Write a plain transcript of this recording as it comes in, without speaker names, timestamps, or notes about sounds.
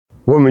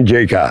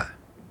Wominjeka.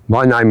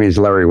 My name is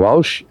Larry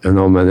Walsh, and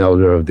I'm an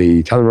elder of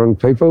the Tamarong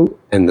people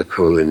and the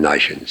Kulin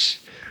Nations.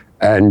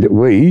 And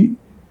we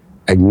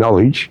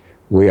acknowledge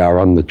we are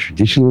on the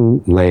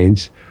traditional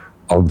lands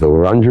of the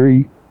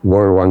Wurundjeri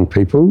Wurrung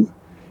people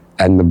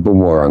and the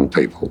Boonwurrung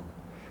people.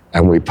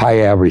 And we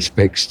pay our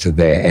respects to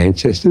their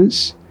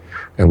ancestors,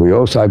 and we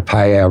also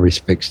pay our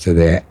respects to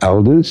their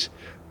elders,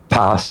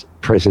 past,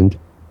 present,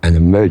 and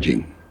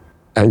emerging.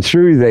 And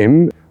through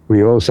them,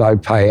 we also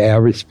pay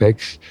our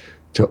respects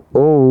to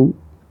all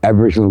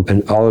Aboriginal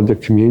and Islander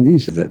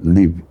communities that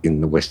live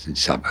in the western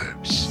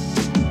suburbs.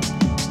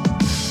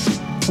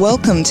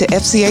 Welcome to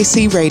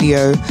FCAC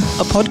Radio,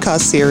 a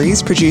podcast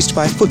series produced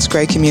by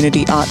Footscray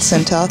Community Arts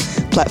Centre,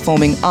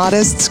 platforming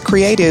artists,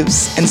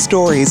 creatives and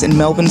stories in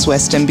Melbourne's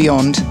west and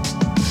beyond.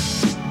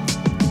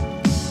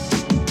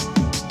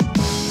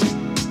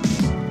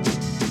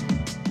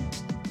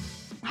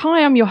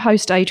 Hi, I'm your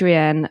host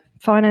Adrienne,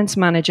 Finance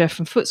Manager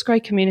from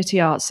Footscray Community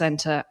Arts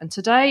Centre, and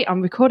today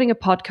I'm recording a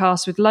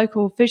podcast with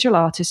local visual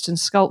artist and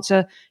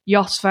sculptor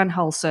Jos van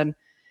Hulsen.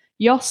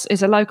 Jos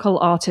is a local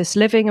artist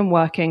living and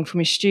working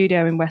from his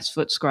studio in West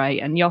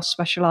Footscray, and Jos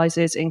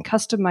specialises in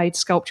custom-made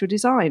sculptural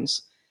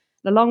designs.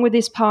 Along with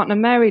his partner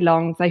Mary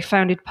Long, they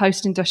founded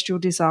Post-Industrial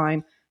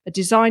Design, a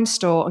design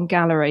store and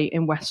gallery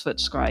in West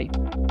Footscray.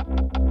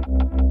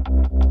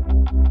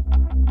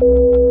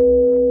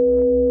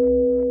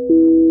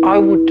 I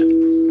would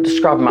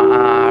describe my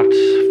art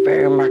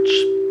very much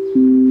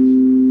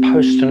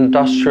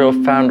post-industrial,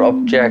 found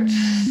objects.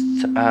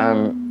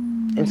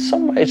 In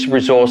some ways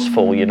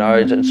resourceful, you know,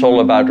 it's all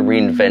about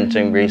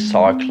reinventing,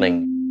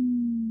 recycling.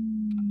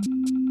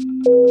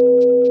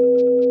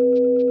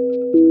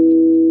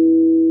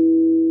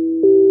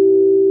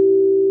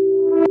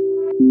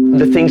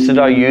 The things that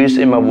I use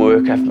in my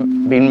work have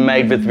been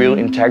made with real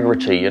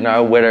integrity, you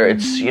know, whether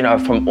it's, you know,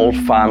 from old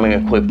farming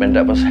equipment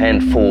that was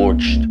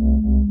hand-forged.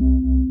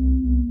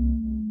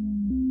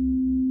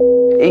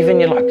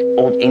 Even like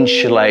old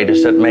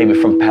insulators that maybe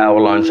from power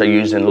lines are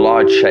used in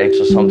large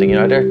shapes or something, you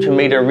know, to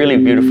me they're really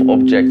beautiful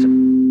objects.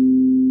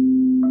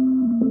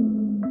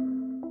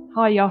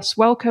 Hi Jos,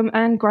 welcome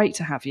and great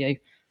to have you.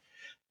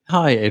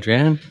 Hi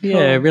Adrienne,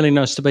 yeah, really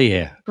nice to be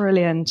here.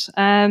 Brilliant.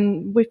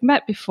 We've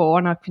met before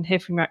and I can hear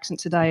from your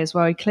accent today as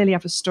well. You clearly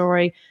have a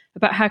story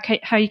about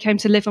how you came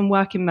to live and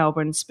work in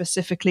Melbourne,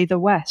 specifically the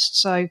West.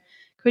 So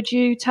could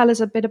you tell us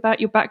a bit about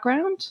your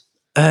background?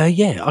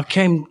 I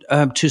came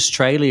to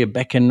Australia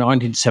back in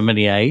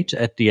 1978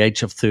 at the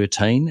age of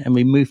 13, and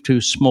we moved to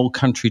a small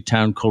country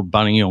town called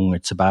Buninyong.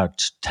 It's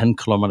about 10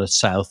 kilometres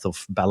south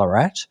of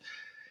Ballarat.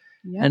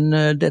 Yep. And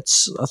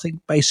that's, I think,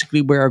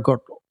 basically where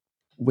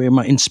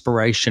my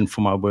inspiration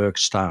for my work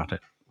started.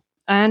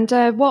 And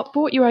what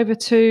brought you over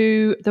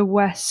to the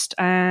West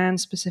and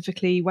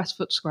specifically West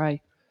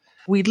Footscray?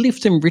 We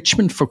lived in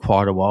Richmond for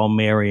quite a while,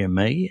 Mary and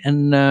me,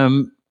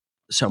 and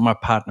so my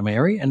partner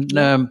Mary, and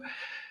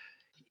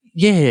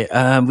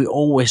we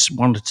always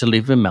wanted to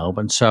live in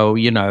Melbourne. So,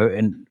 you know,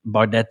 and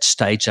by that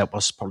stage, that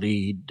was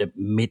probably the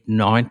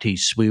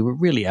mid-90s, we were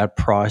really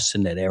outpriced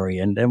in that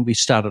area. And then we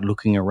started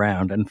looking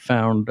around and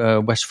found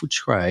West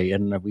Footscray,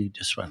 and we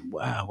just went,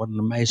 wow, what an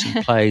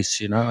amazing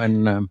place, you know.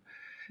 And,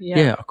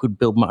 I could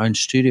build my own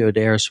studio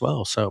there as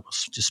well. So it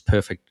was just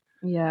perfect.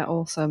 Yeah,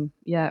 awesome.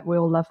 Yeah, we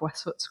all love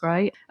West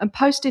Footscray. And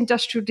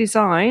Post-Industrial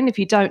Design, if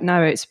you don't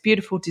know it, it's a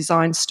beautiful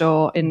design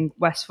store in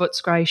West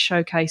Footscray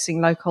showcasing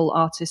local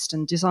artists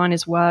and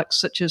designers' works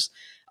such as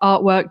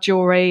artwork,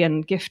 jewellery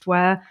and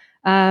giftware.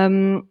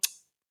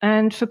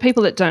 And for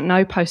people that don't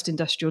know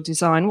Post-Industrial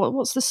Design,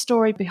 what's the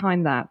story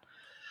behind that?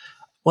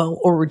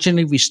 Well,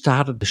 originally we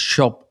started the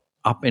shop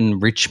up in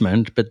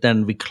Richmond, but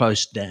then we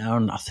closed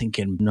down, I think,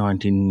 in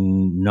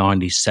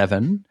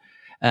 1997.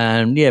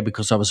 And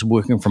because I was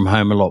working from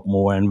home a lot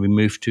more and we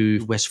moved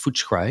to West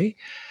Footscray,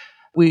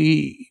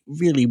 we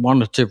really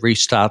wanted to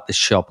restart the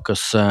shop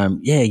because, I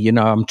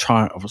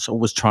was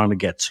always trying to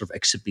get sort of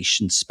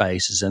exhibition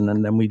spaces. And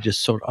then we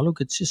just thought, oh, look,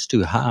 it's just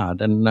too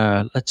hard and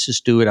let's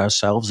just do it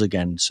ourselves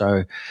again.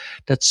 So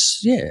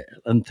that's,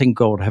 and thank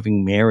God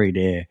having Mary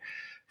there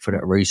for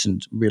that reason,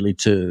 really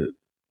to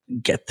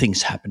get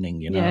things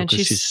happening, you know. Yeah, and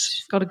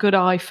she's got a good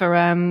eye for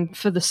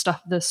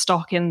the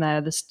stock in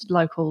there, the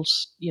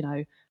locals, you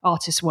know,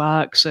 artist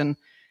works, and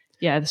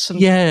there's some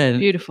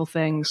beautiful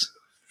things.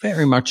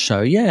 Very much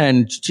so,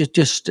 and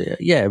just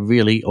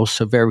really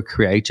also very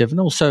creative and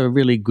also a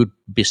really good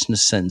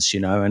business sense, you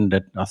know, and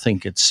that I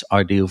think it's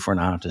ideal for an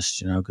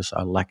artist, you know, because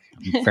I lack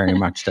very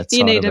much that you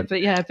side need of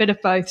it. a bit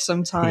of both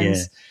sometimes.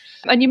 Yeah.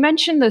 And you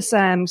mentioned there's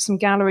some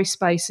gallery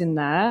space in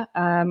there.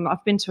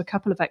 I've been to a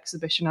couple of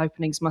exhibition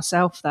openings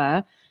myself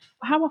there.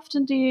 How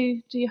often do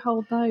you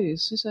hold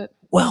those? Is it?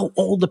 Well,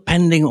 all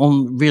depending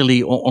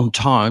on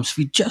times.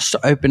 We just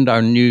opened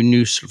our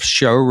new sort of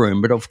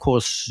showroom, but of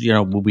course, you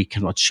know, we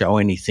cannot show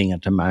anything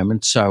at the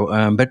moment. So,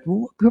 but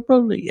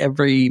probably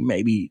every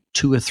maybe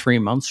 2 or 3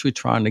 months, we're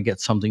trying to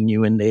get something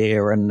new in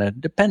there, and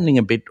depending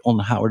a bit on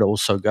how it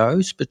also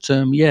goes. But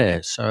so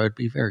it'd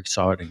be very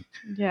exciting.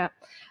 Yeah.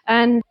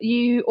 And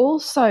you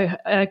also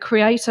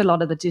create a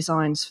lot of the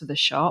designs for the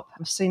shop.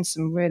 I've seen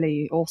some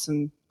really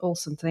awesome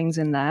things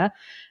in there.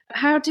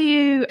 How do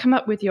you come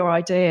up with your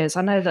ideas?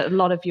 I know that a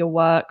lot of your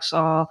works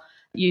are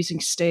using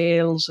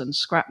steels and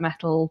scrap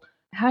metal.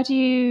 How do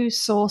you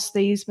source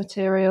these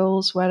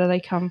materials? Where do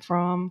they come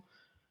from?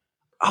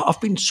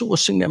 I've been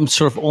sourcing them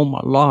sort of all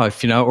my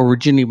life.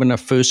 Originally when I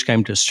first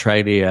came to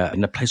Australia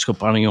in a place called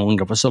Buninyong,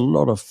 there was a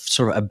lot of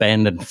sort of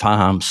abandoned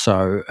farms.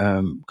 So,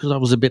 because I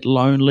was a bit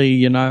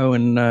lonely,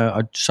 and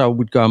so I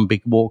would go on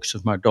big walks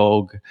with my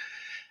dog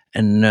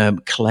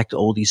and collect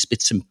all these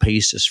bits and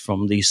pieces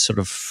from these sort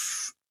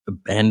of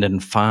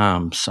abandoned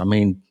farms. I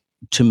mean,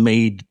 to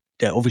me,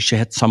 they obviously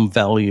had some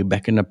value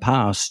back in the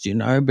past,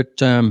 but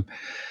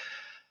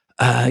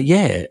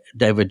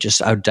they were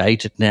just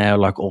outdated now,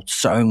 like old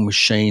sewing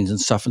machines and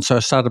stuff. And so I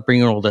started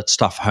bringing all that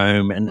stuff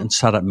home and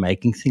started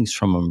making things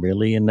from them,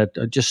 really. And I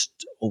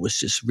just always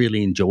just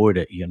really enjoyed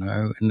it,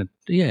 And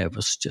it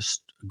was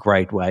just a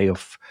great way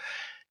of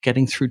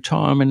getting through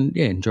time and,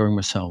 enjoying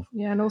myself.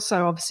 Yeah, and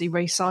also obviously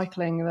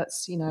recycling.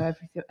 That's,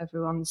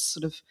 everyone's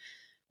sort of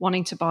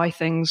wanting to buy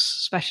things,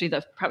 especially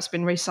that have perhaps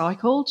been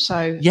recycled.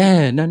 So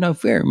yeah, no,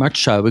 very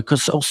much so.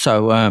 Because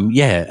also, in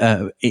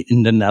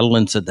the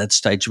Netherlands at that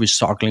stage,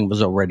 recycling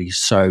was already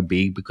so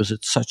big because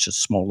it's such a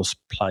smallest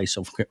place,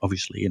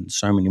 obviously, and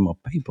so many more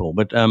people.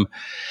 But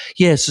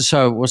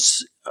so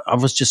I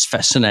was just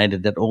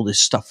fascinated that all this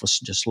stuff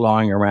was just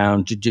lying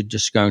around,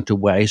 just going to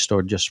waste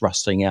or just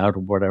rusting out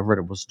or whatever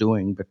it was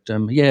doing. But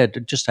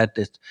it just had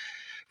this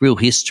real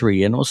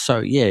history, and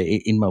also,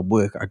 in my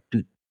work, I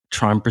do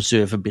try and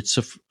preserve a bits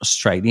of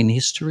Australian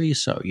history.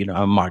 So,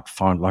 I might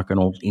find like an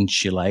old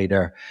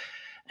insulator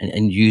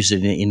and use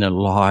it in a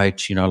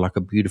light, like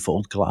a beautiful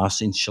old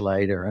glass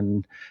insulator.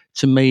 And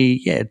to me,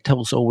 it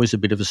tells always a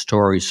bit of a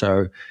story.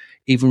 So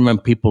even when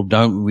people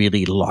don't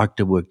really like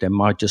the work, they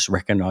might just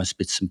recognize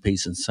bits and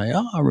pieces and say,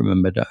 oh, I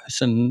remember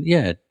those. And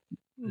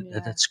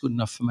that's good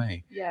enough for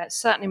me. Yeah, it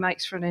certainly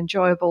makes for an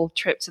enjoyable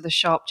trip to the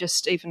shop,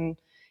 just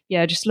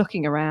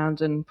looking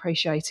around and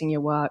appreciating your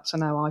works. I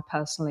know I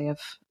personally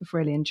have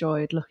really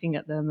enjoyed looking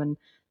at them and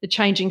the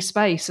changing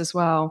space as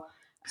well.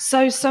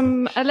 So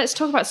let's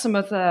talk about some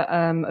other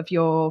of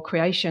your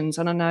creations.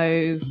 And I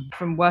know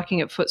from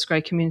working at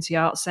Footscray Community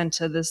Arts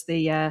Centre, there's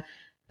the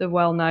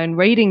well-known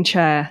reading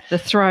chair, the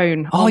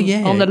throne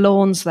on the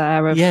lawns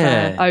there of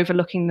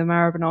overlooking the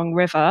Maribyrnong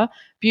River.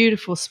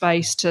 Beautiful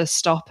space to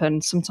stop,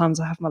 and sometimes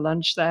I have my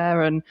lunch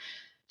there and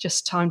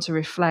just time to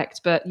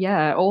reflect. But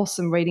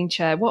awesome reading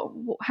chair.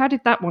 How did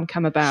that one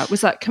come about?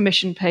 Was that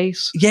commissioned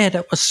piece? Yeah,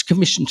 that was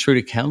commissioned through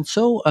the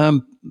council,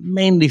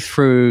 mainly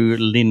through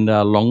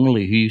Linda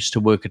Longley, who used to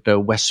work at the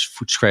West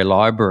Footscray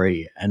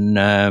Library. And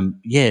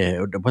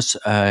there was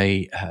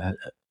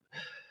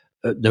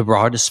the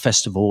Writers'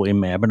 Festival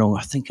in Maribyrnong.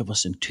 I think it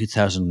was in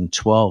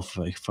 2012,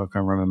 if I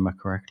can remember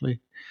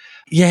correctly.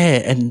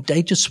 Yeah, and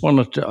they just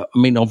wanted to,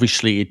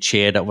 obviously a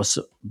chair that was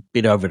a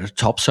bit over the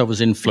top, so I was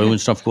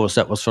influenced. Of course,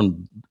 that was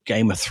from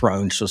Game of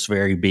Thrones, was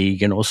very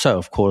big, and also,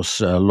 of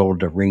course,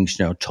 Lord of the Rings,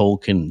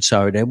 Tolkien.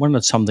 So they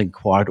wanted something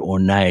quite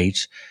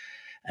ornate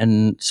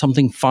and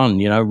something fun,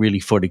 really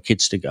for the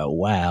kids to go,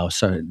 wow.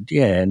 So,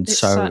 it's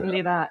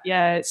certainly that.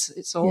 Yeah, it's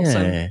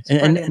awesome. Yeah,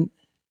 it's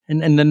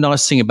and the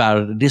nice thing about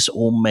it, it is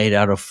all made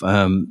out of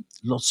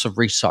lots of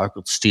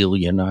recycled steel,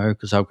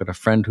 because I've got a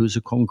friend who's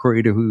a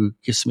concreter who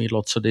gives me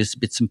lots of these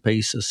bits and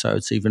pieces. So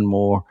it's even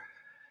more,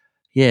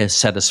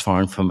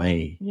 satisfying for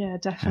me. Yeah,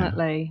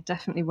 definitely.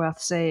 Definitely worth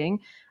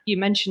seeing. You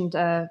mentioned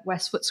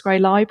West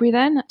Footscray Library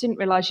then. I didn't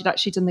realise you'd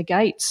actually done the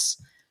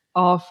gates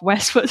of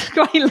West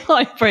Footscray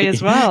Library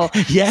as well.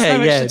 So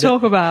much to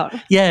talk about.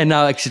 Yeah,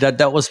 no, actually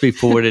that was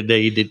before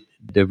they did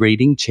the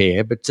reading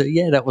chair. But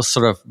that was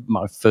sort of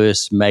my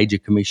first major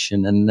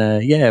commission. And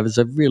it was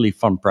a really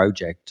fun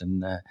project.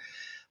 And I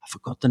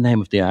forgot the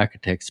name of the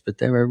architects, but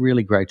they were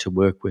really great to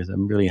work with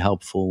and really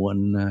helpful.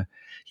 And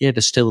they're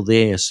still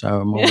there.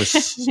 So I'm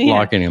always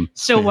liking them.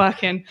 Still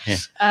working. Yeah.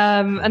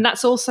 And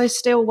that's also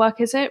steel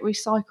work, is it?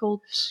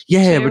 Recycled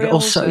but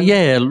also,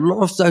 a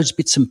lot of those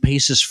bits and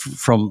pieces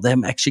from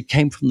them actually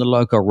came from the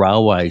local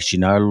railways. A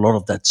lot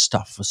of that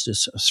stuff was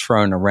just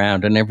thrown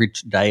around. And every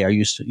day I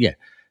used to,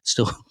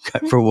 still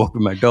go for a walk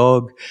with my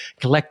dog,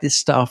 collect this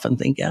stuff and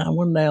think,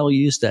 one day I'll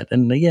use that.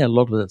 And a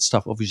lot of that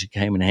stuff obviously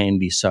came in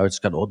handy. So it's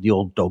got all the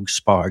old dog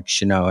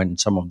spikes, and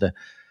some of the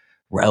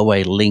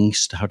railway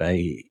links, how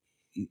they,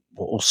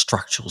 all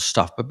structural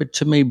stuff. But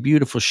to me,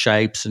 beautiful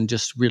shapes and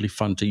just really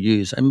fun to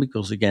use. And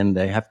because, again,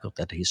 they have got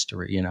that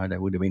history, they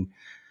would have been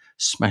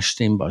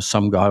smashed in by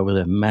some guy with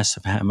a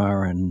massive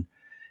hammer and,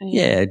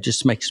 it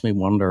just makes me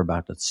wonder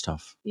about that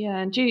stuff. Yeah,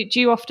 and do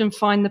you often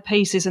find the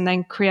pieces and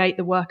then create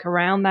the work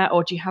around that,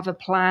 or do you have a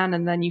plan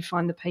and then you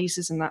find the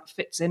pieces and that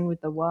fits in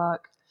with the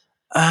work?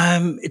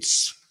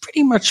 It's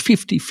pretty much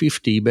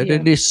 50-50, but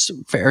it is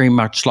very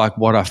much like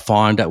what I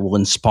find that will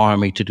inspire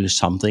me to do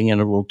something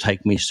and it will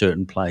take me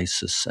certain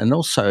places. And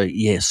also,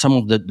 some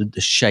of the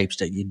shapes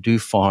that you do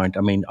find,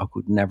 I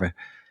could never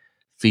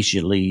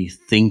visually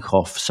think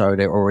of, so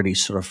they're already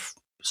sort of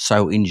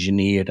so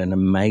engineered and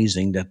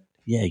amazing that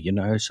yeah, you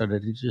know, so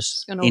that it's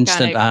just an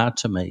instant organic- art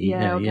to me.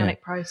 Yeah,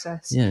 organic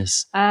process.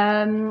 Yes.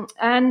 And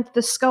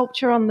the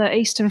sculpture on the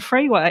Eastern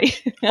Freeway.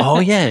 Oh,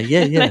 yeah,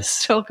 yes.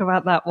 Let's talk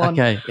about that one.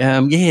 Okay.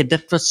 Yeah,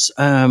 that was,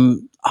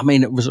 I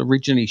mean, it was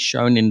originally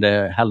shown in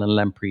the Helen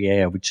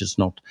Lampriere, which is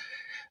not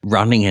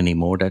running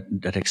anymore,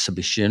 that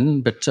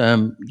exhibition. But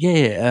so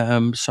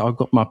I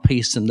got my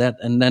piece in that.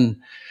 And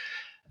then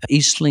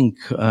Eastlink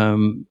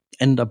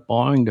ended up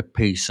buying the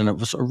piece, and it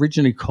was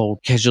originally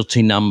called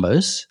Casualty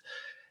Numbers.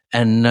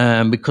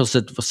 And because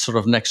it was sort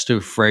of next to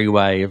a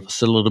freeway, it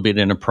was a little bit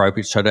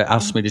inappropriate. So they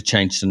asked me to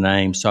change the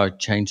name. So I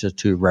changed it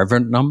to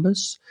Reverend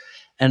Numbers.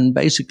 And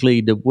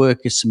basically, the work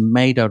is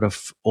made out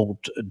of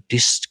old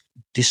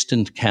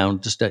distant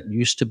counters that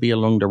used to be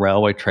along the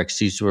railway tracks.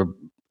 These were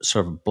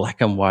sort of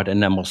black and white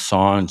enamel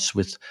signs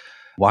with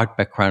white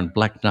background,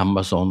 black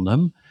numbers on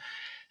them.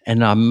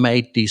 And I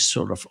made these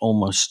sort of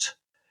almost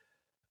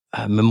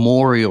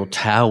memorial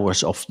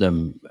towers of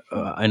them.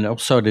 And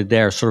also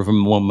they're sort of a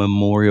more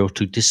memorial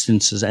to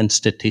distances and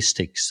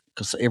statistics,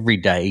 because every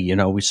day, you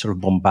know, we sort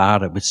of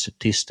bombarded with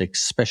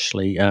statistics,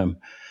 especially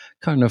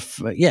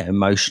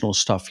emotional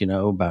stuff, you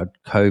know, about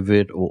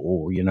COVID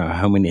or, you know,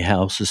 how many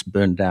houses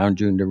burned down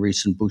during the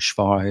recent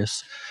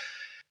bushfires.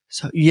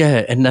 So,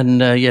 yeah, and then,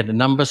 the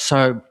numbers.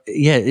 So,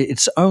 yeah,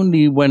 it's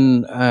only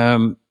when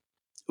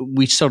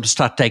we sort of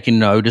start taking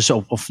notice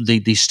of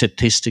the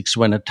statistics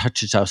when it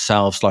touches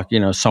ourselves, like, you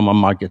know, someone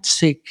might get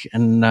sick.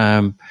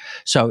 And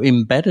so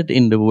embedded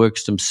in the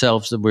works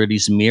themselves, there were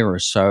these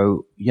mirrors.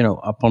 So, you know,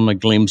 upon a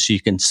glimpse, you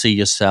can see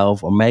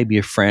yourself or maybe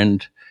a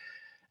friend.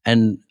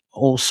 And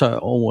also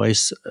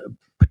always a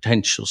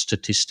potential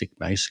statistic,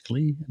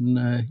 basically.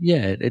 And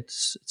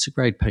it's a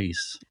great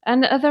piece.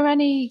 And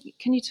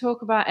can you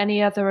talk about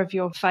any other of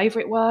your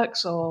favourite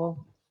works or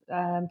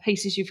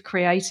pieces you've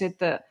created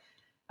that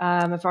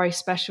are very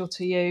special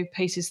to you,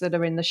 pieces that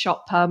are in the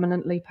shop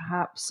permanently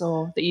perhaps,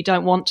 or that you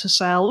don't want to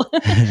sell?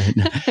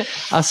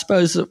 I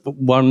suppose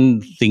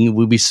one thing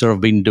we've sort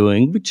of been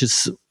doing, which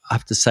is, I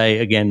have to say,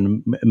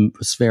 again, it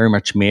was very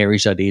much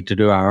Mary's idea to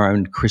do our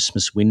own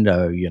Christmas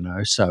window, you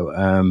know. So,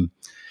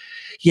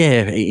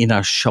 in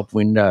our shop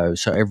window.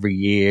 So every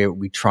year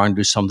we try and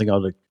do something. I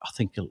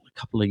think a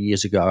couple of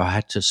years ago I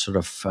had to sort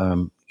of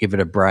give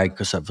it a break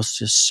because it was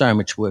just so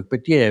much work.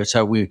 But yeah,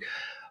 so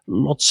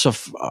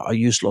I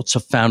use lots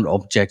of found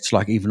objects,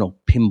 like even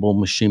old pinball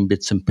machine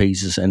bits and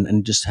pieces,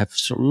 and just have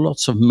sort of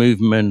lots of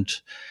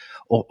movement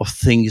of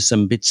things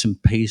and bits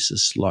and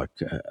pieces, like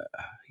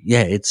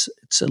it's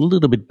a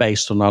little bit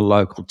based on our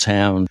local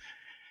town,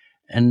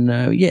 and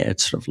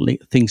it's sort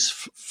of things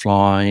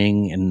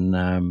flying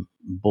and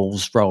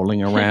balls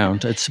rolling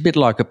around. It's a bit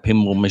like a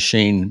pinball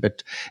machine,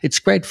 but it's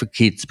great for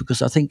kids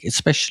because I think,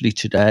 especially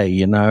today,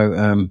 you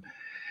know,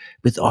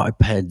 with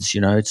iPads,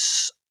 you know,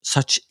 it's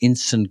such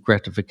instant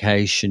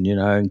gratification, you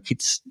know, and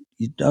kids,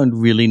 you don't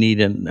really need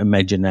an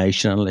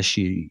imagination unless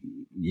you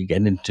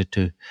get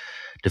into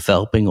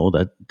developing all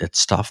that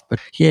stuff. But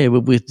yeah,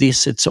 with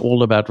this, it's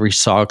all about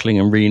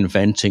recycling and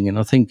reinventing. And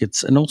I think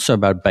and also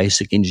about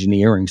basic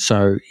engineering.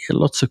 So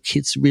lots of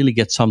kids really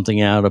get something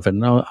out of it.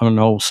 And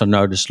I also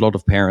noticed a lot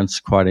of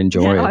parents quite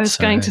enjoy it. I was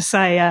going to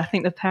say, I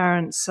think the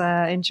parents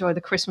enjoy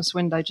the Christmas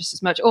window just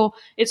as much. Or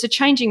it's a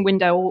changing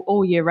window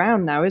all year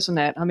round now, isn't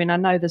it? I mean, I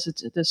know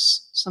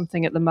there's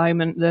something at the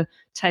moment, the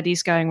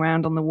teddy's going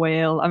round on the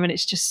wheel. I mean,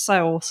 it's just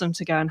so awesome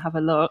to go and have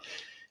a look.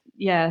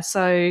 Yeah,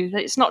 so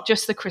it's not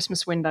just the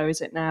Christmas window, is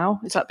it now?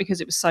 Is that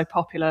because it was so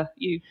popular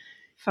you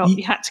felt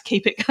you had to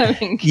keep it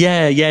going?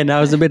 Yeah, no,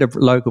 there's a bit of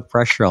local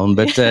pressure on,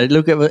 but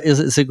look,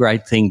 it's a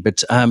great thing.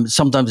 But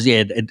sometimes,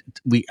 I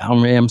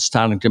am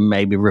starting to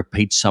maybe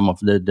repeat some of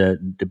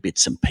the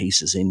bits and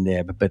pieces in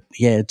there. But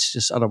it's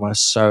just otherwise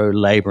so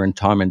labor and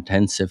time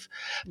intensive.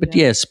 But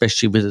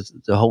especially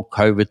with the whole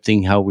COVID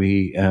thing, how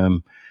we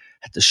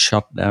had to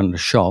shut down the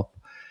shop.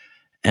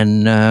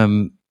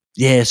 And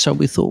so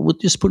we thought we'll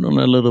just put on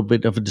a little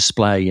bit of a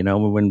display, you know,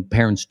 when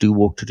parents do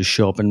walk to the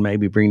shop, and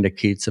maybe bring their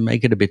kids and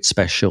make it a bit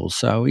special.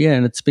 So,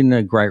 and it's been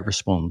a great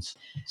response.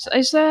 So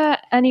is there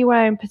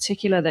anywhere in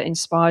particular that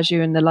inspires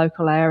you in the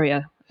local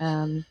area?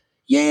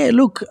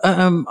 Look,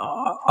 I'm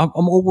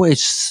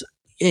always,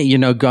 you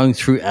know, going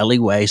through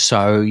alleyways.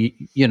 So,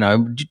 you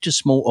know,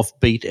 just more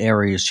offbeat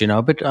areas, you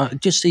know, but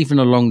just even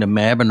along the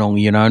Maribyrnong,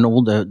 you know, and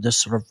all the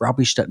sort of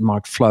rubbish that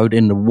might float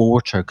in the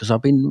water. Because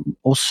I've been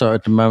also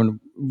at the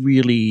moment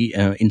really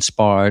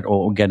inspired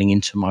or getting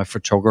into my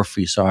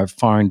photography. So I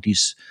find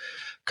these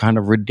kind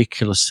of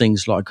ridiculous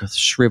things like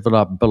shriveled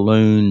up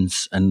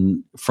balloons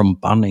and from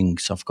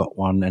Bunnings. I've got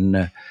one.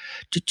 And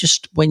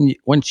just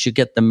once you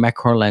get the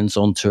macro lens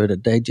onto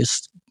it, they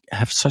just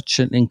have such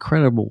an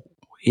incredible,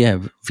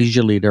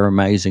 visually they're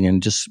amazing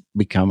and just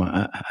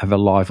have a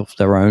life of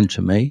their own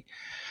to me.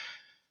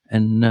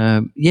 And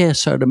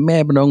so the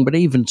Maribyrnong, but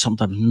even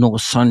sometimes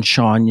North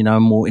Sunshine, you know,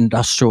 more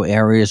industrial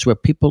areas where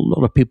a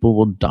lot of people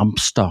will dump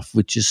stuff,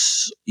 which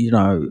is, you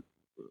know,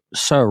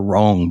 so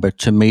wrong. But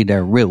to me,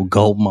 they're real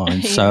gold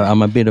mines. So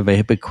I'm a bit of a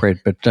hypocrite,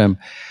 but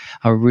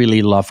I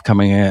really love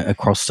coming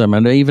across them.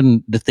 And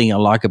even the thing I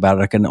like about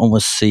it, I can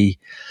almost see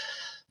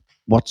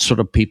what sort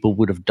of people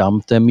would have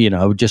dumped them,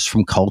 just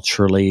from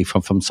culturally,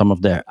 from some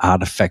of their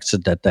artifacts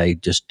that they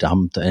just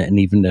dumped, and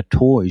even their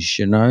toys,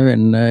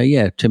 and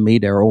to me,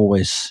 they're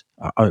always,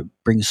 I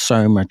bring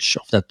so much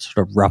of that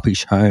sort of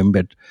rubbish home,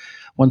 but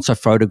once I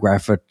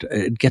photograph it,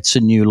 it gets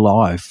a new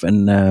life,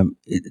 and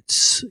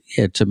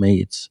to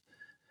me, it's.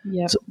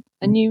 Yeah.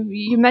 And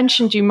you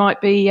mentioned you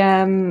might be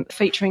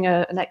featuring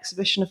an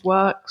exhibition of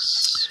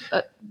works,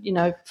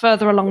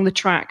 further along the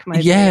track,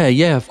 maybe.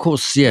 Yeah, of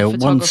course.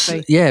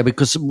 Yeah,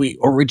 because we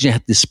originally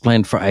had this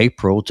plan for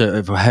April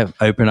to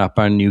open up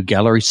our new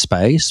gallery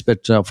space,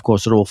 but of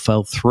course it all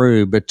fell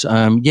through. But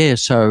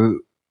so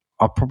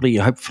I'll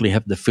hopefully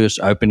have the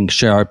first opening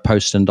show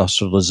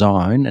post-industrial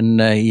design,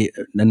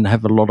 and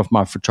have a lot of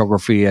my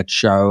photography at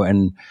show,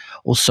 and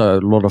also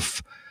a lot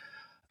of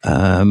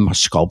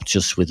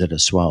sculptures with it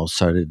as well,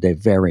 so they're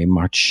very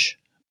much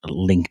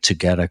linked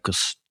together.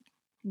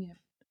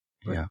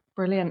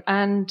 Brilliant.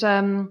 And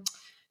do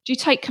you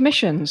take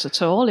commissions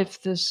at all?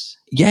 If there's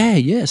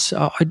yes,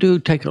 I do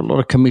take a lot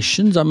of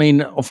commissions. I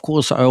mean, of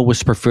course, I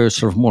always prefer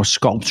sort of more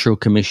sculptural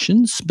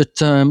commissions,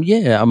 but I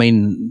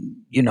mean,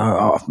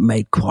 I've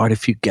made quite a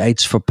few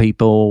gates for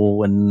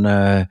people, and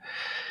all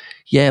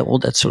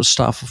that sort of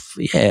stuff.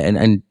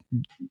 And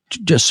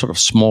just sort of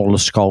smaller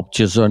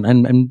sculptures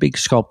and big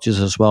sculptures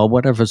as well.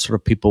 Whatever sort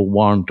of people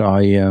want,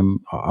 I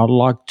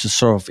like to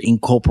sort of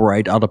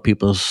incorporate other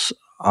people's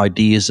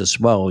ideas as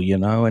well,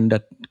 and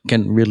that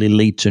can really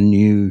lead to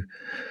new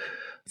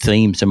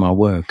themes in my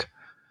work.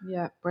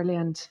 Yeah,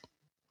 brilliant.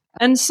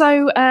 And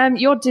so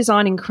you're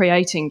designing,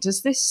 creating.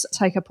 Does this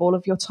take up all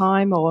of your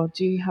time, or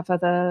do you have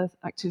other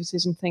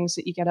activities and things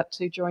that you get up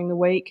to during the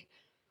week?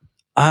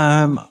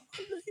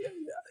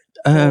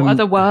 Or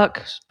other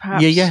work,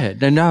 perhaps?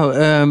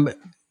 No.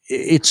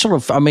 It's sort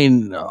of, I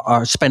mean,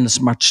 I spend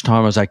as much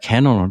time as I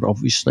can on it,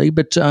 obviously.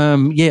 But,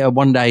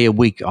 one day a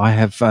week I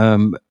have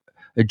a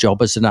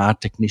job as an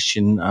art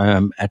technician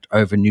at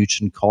Over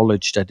Newton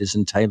College that is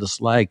in Taylors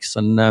Lakes.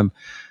 And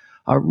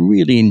I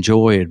really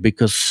enjoy it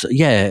because,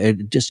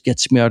 it just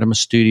gets me out of my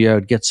studio.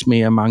 It gets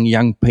me among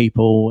young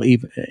people,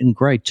 and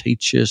great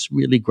teachers,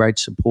 really great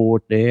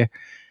support there.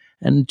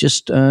 And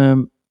just,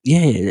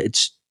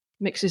 it's...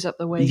 mixes up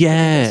the week.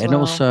 And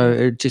also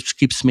it just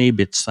keeps me a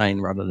bit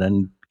sane rather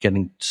than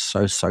getting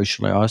so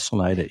socially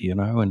isolated,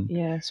 and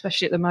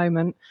especially at the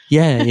moment.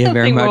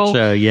 Very much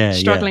so.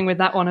 Struggling with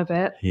that one a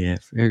bit. Yeah,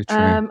 very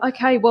true.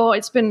 Okay, well,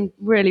 it's been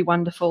really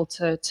wonderful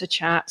to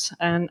chat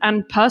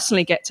and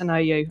personally get to know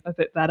you a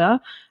bit better.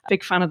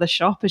 Big fan of the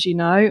shop, as you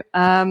know.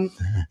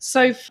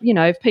 So,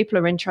 if people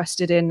are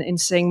interested in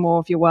seeing more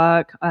of your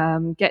work,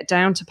 get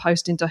down to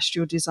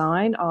Post-Industrial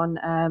Design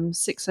on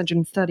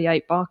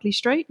 638 Berkeley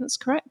Street. That's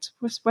correct,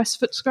 West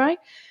Footscray.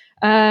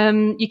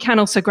 You can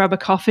also grab a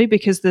coffee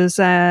because there's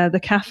the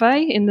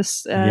cafe in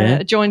this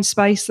adjoined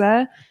space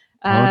there.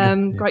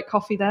 Great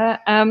coffee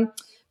there.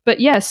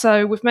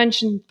 So we've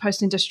mentioned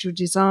Post-Industrial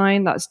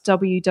Design. That's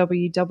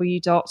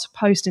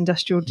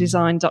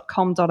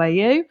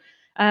www.postindustrialdesign.com.au.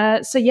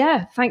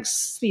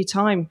 Thanks for your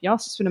time,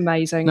 Jos. It's been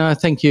amazing. No,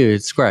 thank you.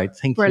 It's great.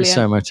 Thank you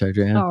so much,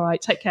 Adrienne. All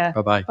right, take care.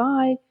 Bye-bye.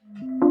 Bye.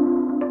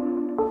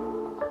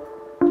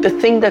 The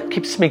thing that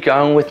keeps me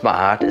going with my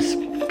art is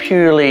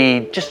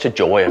purely just the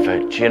joy of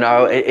it,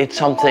 It's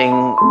something,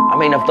 I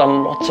mean, I've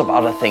done lots of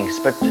other things,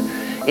 but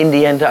in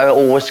the end, I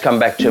always come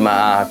back to my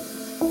art.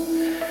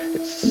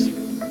 It's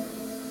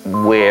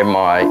where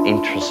my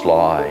interests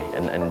lie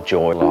and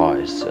joy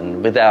lies.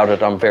 And without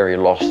it, I'm very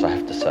lost, I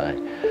have to say.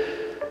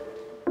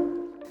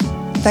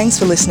 Thanks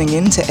for listening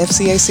in to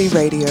FCAC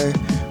Radio,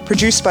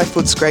 produced by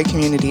Footscray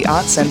Community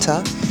Arts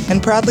Centre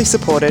and proudly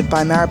supported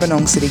by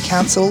Maribyrnong City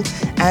Council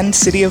and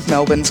City of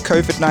Melbourne's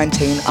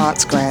COVID-19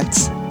 Arts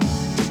Grants.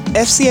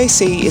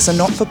 FCAC is a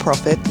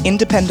not-for-profit,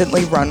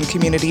 independently run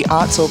community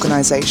arts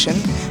organisation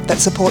that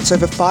supports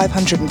over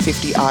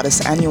 550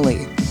 artists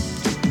annually.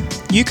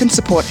 You can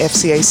support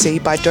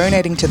FCAC by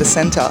donating to the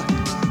centre,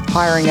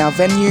 hiring our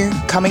venue,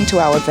 coming to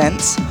our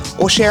events,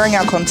 or sharing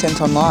our content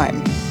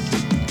online.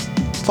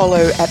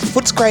 Follow at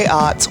Footscray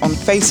Arts on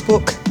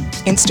Facebook,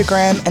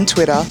 Instagram and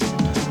Twitter,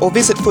 or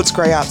visit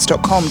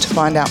footsgrayarts.com to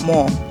find out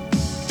more.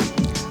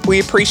 We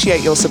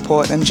appreciate your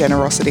support and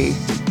generosity.